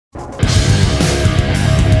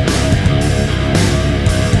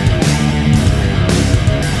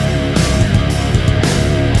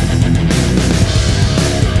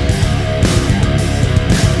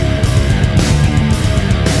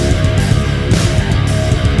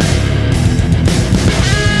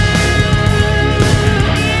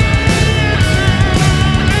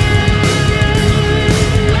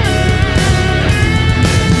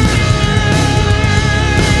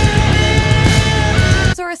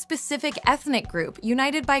specific ethnic group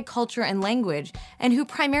united by culture and language, and who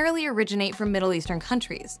primarily originate from Middle Eastern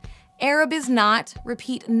countries. Arab is not,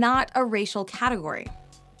 repeat, not a racial category.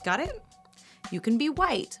 Got it? You can be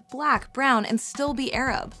white, black, brown, and still be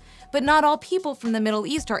Arab. But not all people from the Middle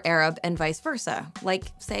East are Arab and vice versa,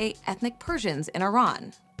 like, say, ethnic Persians in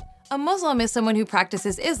Iran. A Muslim is someone who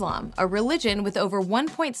practices Islam, a religion with over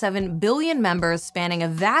 1.7 billion members spanning a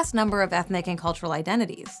vast number of ethnic and cultural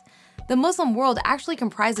identities. The Muslim world actually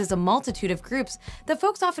comprises a multitude of groups that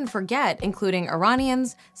folks often forget, including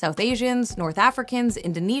Iranians, South Asians, North Africans,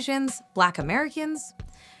 Indonesians, Black Americans.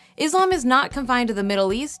 Islam is not confined to the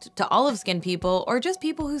Middle East, to olive-skinned people, or just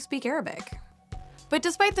people who speak Arabic. But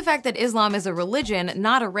despite the fact that Islam is a religion,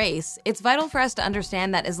 not a race, it's vital for us to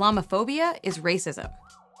understand that Islamophobia is racism.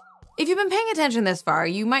 If you've been paying attention this far,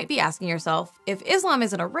 you might be asking yourself, if Islam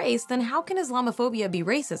isn't a race, then how can Islamophobia be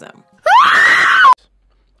racism?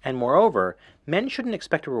 And moreover, men shouldn't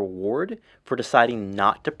expect a reward for deciding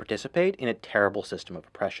not to participate in a terrible system of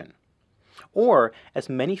oppression. Or, as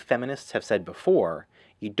many feminists have said before,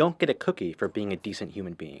 you don't get a cookie for being a decent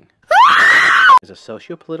human being. Is a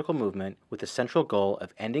socio-political movement with the central goal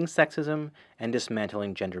of ending sexism and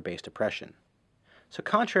dismantling gender-based oppression. So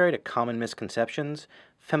contrary to common misconceptions,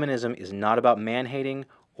 feminism is not about man-hating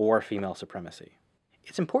or female supremacy.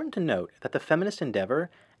 It's important to note that the feminist endeavor,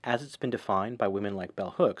 as it's been defined by women like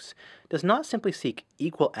Bell Hooks, does not simply seek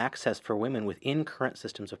equal access for women within current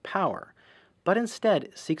systems of power, but instead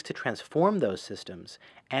seeks to transform those systems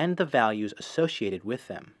and the values associated with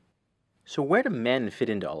them. So where do men fit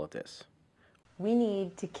into all of this? We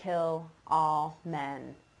need to kill all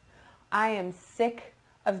men. I am sick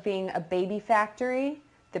of being a baby factory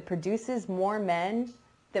that produces more men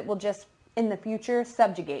that will just, in the future,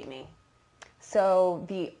 subjugate me. So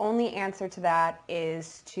the only answer to that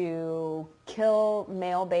is to kill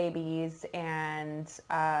male babies and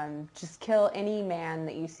just kill any man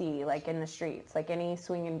that you see, like in the streets, like any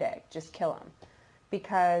swinging dick, just kill him.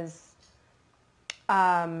 Because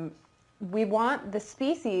we want the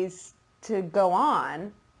species to go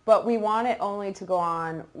on, but we want it only to go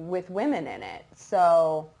on with women in it.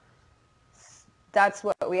 So that's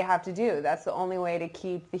what we have to do. That's the only way to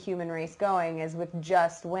keep the human race going, is with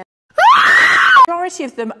just women. The majority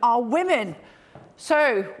of them are women.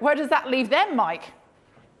 So where does that leave them, Mike?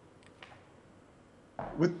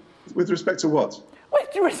 With respect to what?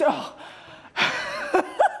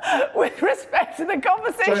 With respect to the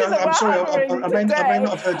conversation I may not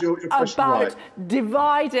have heard your question about right.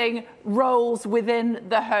 Dividing roles within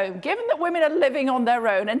the home. Given that women are living on their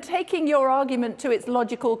own, and taking your argument to its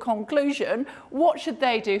logical conclusion, what should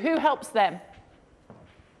they do? Who helps them?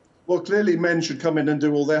 Well, clearly men should come in and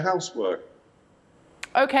do all their housework.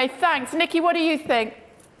 Okay, thanks. Nikki, what do you think?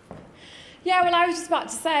 Yeah, well, I was just about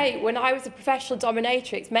to say, when I was a professional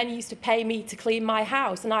dominatrix, men used to pay me to clean my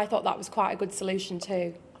house, and I thought that was quite a good solution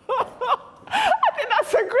too. I think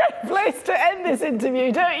that's a great place to end this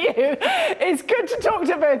interview, don't you? It's good to talk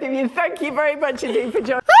to both of you. Thank you very much indeed for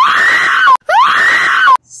joining.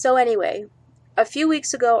 So anyway, a few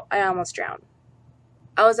weeks ago, I almost drowned.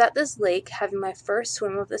 I was at this lake having my first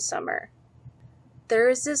swim of the summer. There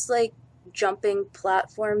is this, like, jumping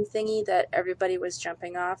platform thingy that everybody was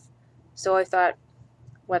jumping off. So I thought,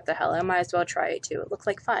 what the hell, I might as well try it too. It looked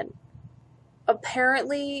like fun.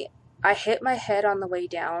 Apparently, I hit my head on the way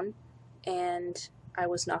down, and I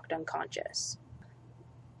was knocked unconscious.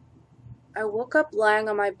 I woke up lying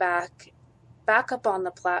on my back up on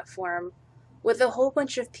the platform, with a whole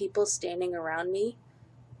bunch of people standing around me,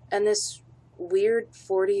 and this weird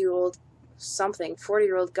 40-year-old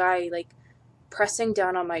guy, like, pressing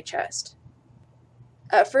down on my chest.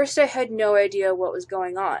 At first I had no idea what was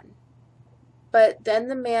going on. But then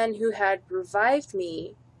the man who had revived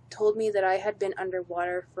me told me that I had been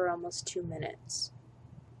underwater for almost 2 minutes.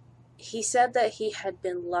 He said that he had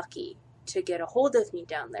been lucky to get a hold of me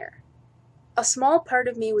down there. A small part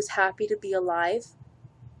of me was happy to be alive,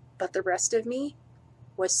 but the rest of me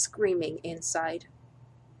was screaming inside.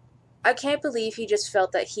 I can't believe he just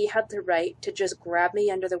felt that he had the right to just grab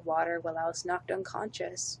me under the water while I was knocked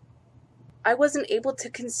unconscious. I wasn't able to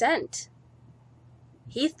consent.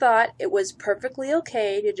 He thought it was perfectly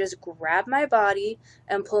okay to just grab my body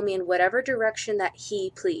and pull me in whatever direction that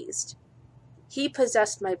he pleased. He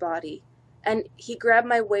possessed my body, and he grabbed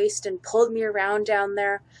my waist and pulled me around down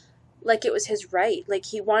there like it was his right, like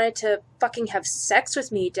he wanted to fucking have sex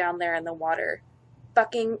with me down there in the water.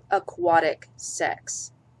 Fucking aquatic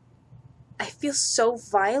sex. I feel so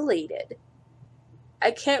violated. I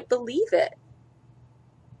can't believe it.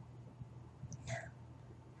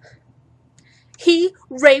 He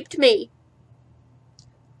raped me.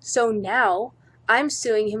 So now I'm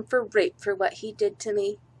suing him for rape for what he did to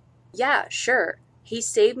me. Yeah, sure, he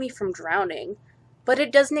saved me from drowning, but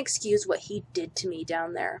it doesn't excuse what he did to me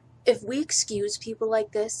down there. If we excuse people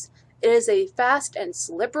like this, it is a fast and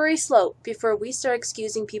slippery slope before we start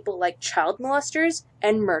excusing people like child molesters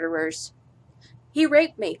and murderers. He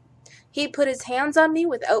raped me. He put his hands on me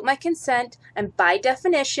without my consent, and by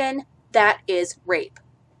definition, that is rape.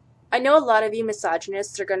 I know a lot of you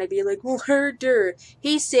misogynists are going to be like, murder,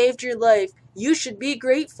 he saved your life, you should be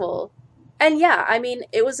grateful. And yeah, I mean,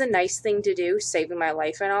 it was a nice thing to do, saving my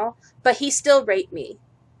life and all, but he still raped me.